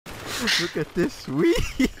Look at this. Wee.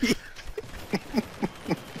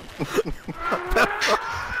 What the fuck?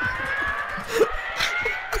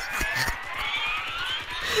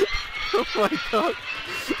 Oh my god.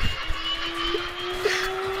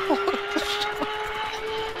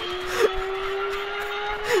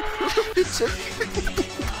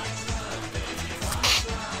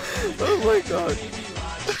 Oh my god.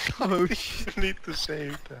 Oh shit. I need to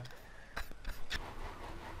save that.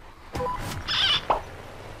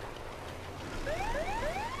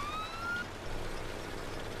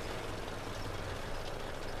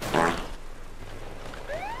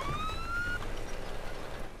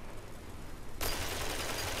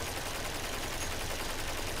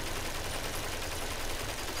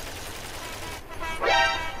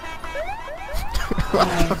 What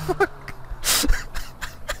the fuck?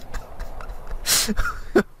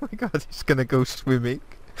 Oh my god, he's gonna go swimming.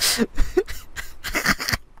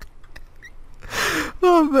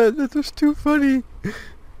 Oh man, that was too funny.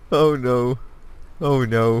 Oh no. Oh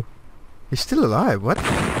no. He's still alive, what?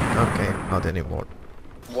 Okay, not anymore.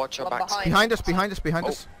 Watch your backs. Behind us, behind us, behind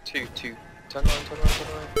us. Two. Turn around, turn around, turn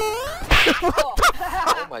around.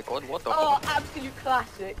 Oh my god, what the fuck? Absolute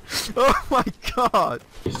classic. Oh my god.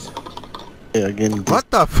 Yeah, again. What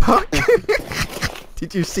the fuck?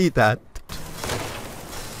 Did you see that?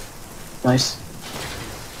 Nice.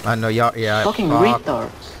 I know, yeah. Fucking fuck.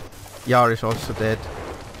 retards. Yar is also dead.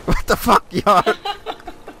 What the fuck, Yar?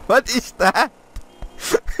 What is that?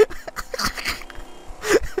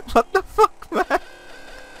 What the fuck, man?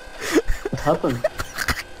 What happened?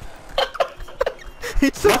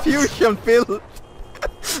 It's a fusion build.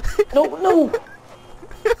 No!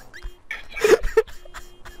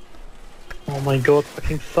 Oh my god,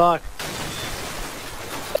 fucking fuck.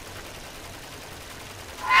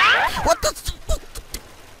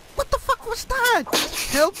 What the fuck was that?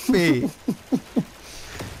 Help me!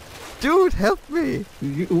 Dude, help me!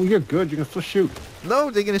 You're good, you can still shoot. No,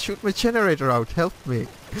 they're gonna shoot my generator out. Help me!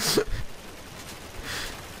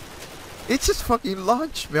 It just fucking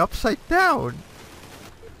launched me upside down.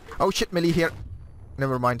 Oh shit, melee here.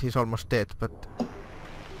 Never mind, he's almost dead, but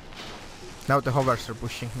now the hovers are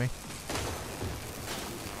pushing me.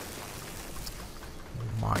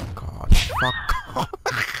 Oh my god, fuck off.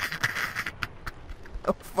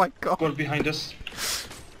 Oh my god. One behind us.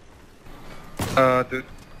 Dude.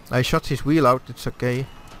 I shot his wheel out, it's okay.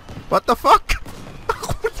 What the fuck?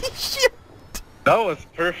 Holy shit! That was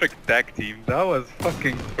perfect tag team. That was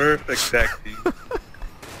fucking perfect tag team.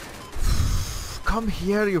 Come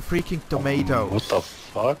here, you freaking tomatoes. What the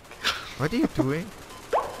fuck? What are you doing?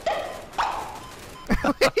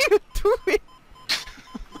 What are you doing?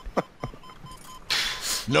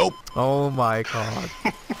 Nope. Oh my god.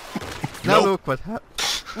 Now Nope. look what happened.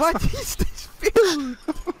 What is this build?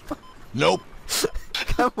 Nope.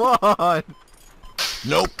 Come on.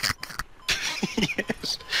 Nope.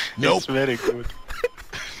 Yes. Nope. It's very good.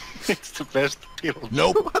 It's the best build.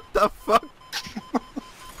 Nope. What the fuck?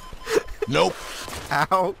 Nope.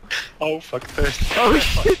 Ow. Oh fuck this. Oh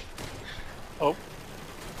shit. Oh.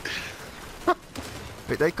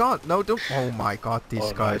 Wait, I can't. No, don't. Oh my god, these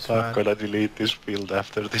Oh, guys, I'm man. gonna delete this build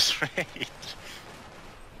after this raid.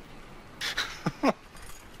 What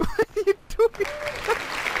are you doing?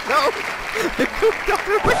 No!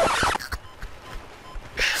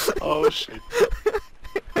 Oh shit.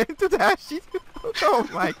 Into the ashes. Oh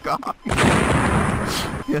my god.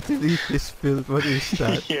 You have to leave this build. What is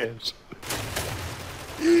that? Yes.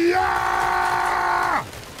 Yeah!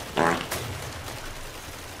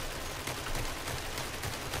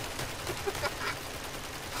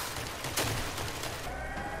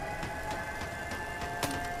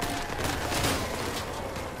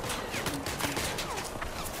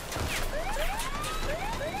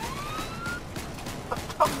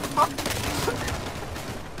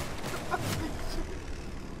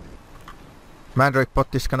 Mandrake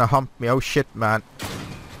bot is gonna hump me. Oh shit, man.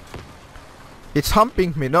 It's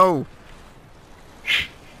humping me, no!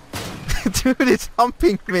 Dude, it's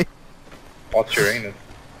humping me! What's your anus?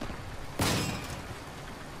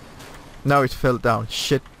 Now it fell down.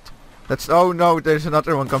 Shit. That's... Oh no, there's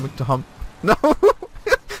another one coming to hump. No!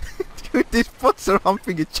 Dude, these bots are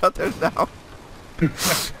humping each other now.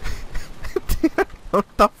 They're on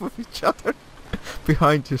top of each other.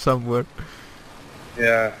 Behind you somewhere.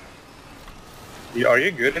 Yeah. Are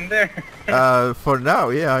you good in there? For now,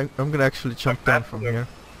 yeah, I'm gonna actually jump down from here.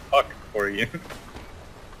 Fuck for you.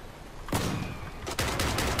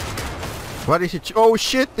 What is it? Oh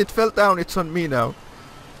shit, it fell down, it's on me now.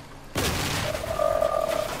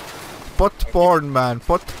 Bot porn, man,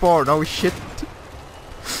 bot porn, oh shit.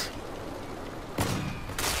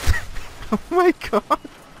 Oh my god.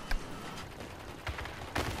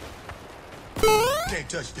 can't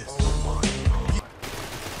touch this.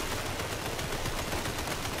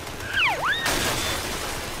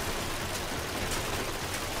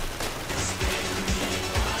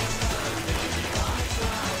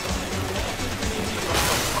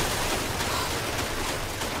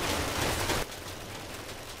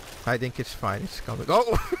 I think it's fine. It's coming.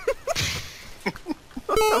 Oh!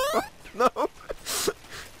 No!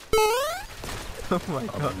 Oh my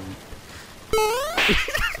god.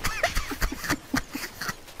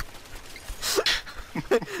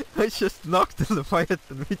 I just knocked the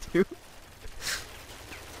Leviathan with you.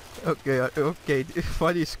 Okay, okay,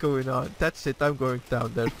 what is going on? That's it, I'm going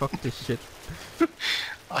down there. Fuck this shit.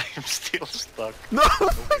 I'm still stuck. No!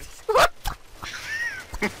 What?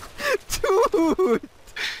 Dude!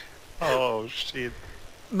 Oh shit.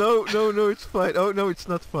 No, no, no, it's fine. Oh no, it's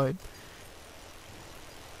not fine.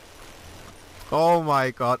 Oh my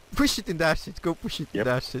god. Push it and dash it. Go push it and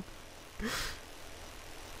dash it.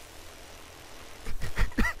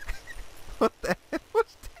 What the hell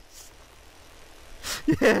was this?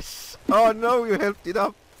 Yes! Oh no, you helped it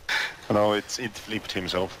up. No, it flipped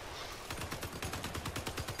himself.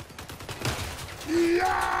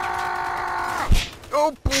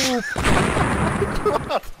 Oh poop!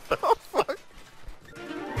 What the fuck?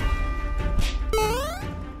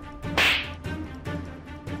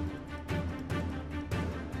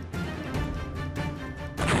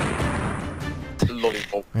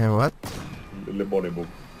 Lollipop. Yeah, what?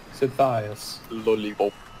 Sethioz.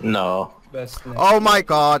 Lollipop. No. Best name. Oh my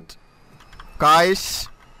god! Guys!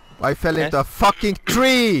 I fell into a fucking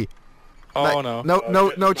tree! Oh Like,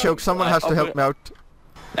 no. No joke, someone has to help me out.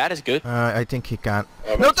 That is good. I think he can.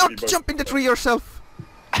 No, don't jump in the tree yourself!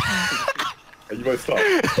 Are you both stuck?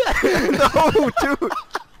 No, dude!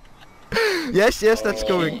 Yes, yes, that's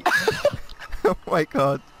going. Oh my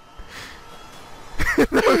god.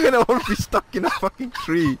 Now we're gonna all be stuck in a fucking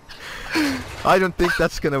tree. I don't think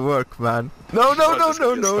that's gonna work, man. No, no, no,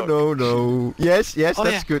 no, no, no, no. Yes, yes, Oh,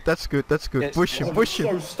 that's yeah. good, that's good, that's good. Yes. Push him, push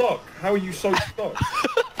him. So stuck. How are you so stuck?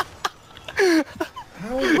 How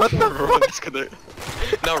are you What the Ron's gonna...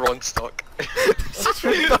 Now Ron's stuck. This is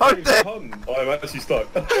retarded. I'm actually stuck.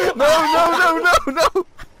 No, no, no, no, no.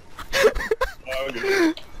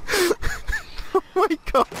 Oh my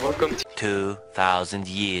god. Welcome to... 2,000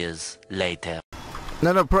 years later.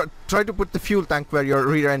 No, no, try to put the fuel tank where your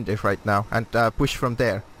rear end is right now and push from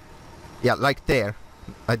there. Yeah, like there.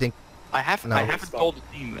 I think. I haven't No. told the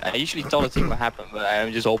team. I usually tell the team what happened, but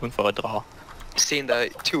I'm just hoping for a draw. saying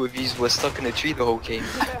that two of yous were stuck in a tree the whole game.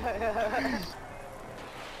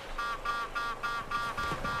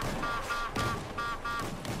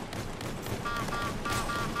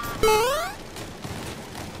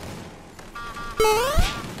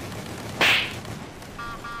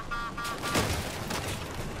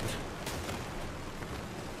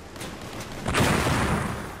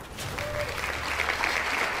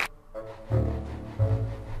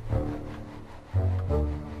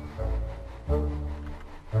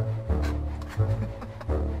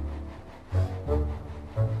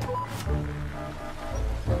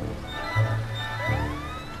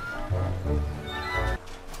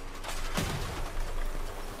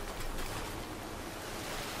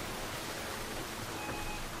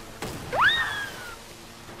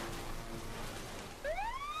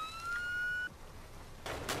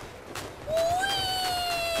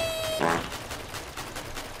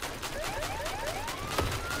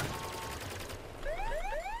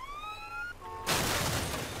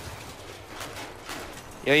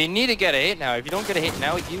 Yo, you need to get a hit now. If you don't get a hit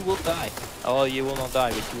now, you will die. Oh, you will not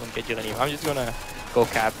die, but you won't get your anymore. I'm just gonna go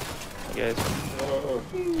cap, I guess.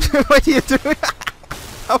 What are you doing?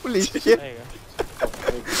 Holy shit! There you go.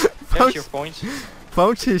 There's your points.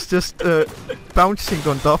 Bouncy is just bouncing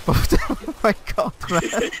on top of them. Oh my god,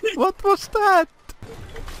 man. What was that?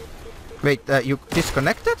 Wait, you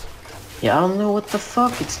disconnected? Yeah, I don't know what the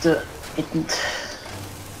fuck. It's the...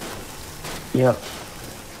 Yeah.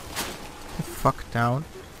 Fuck down.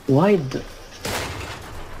 Why the...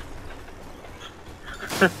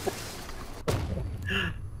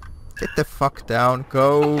 Get the fuck down.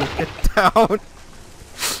 Go. Get down.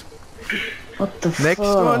 What the Next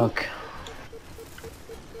fuck? one.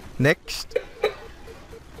 Next.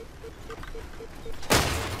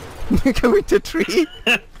 Go into tree.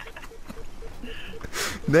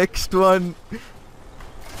 Next one.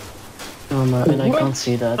 Oh no, and I can't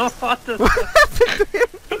see that.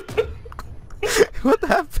 What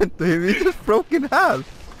happened to him? He just broke in half.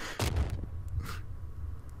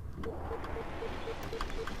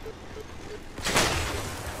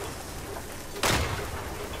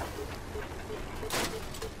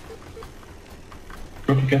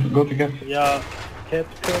 Go together, go together. Yeah, Tap,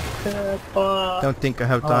 tap, tap. Don't think I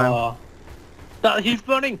have time. He's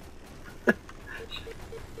burning!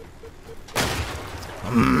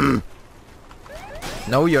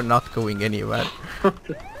 No, you're not going anywhere.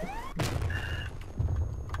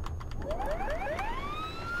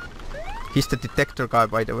 He's the detector guy,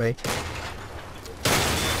 by the way.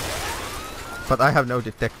 But I have no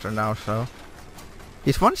detector now, so...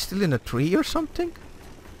 Is one still in a tree or something?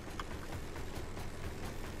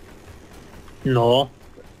 No.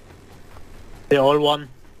 They all won.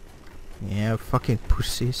 Yeah, fucking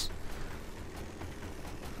pussies.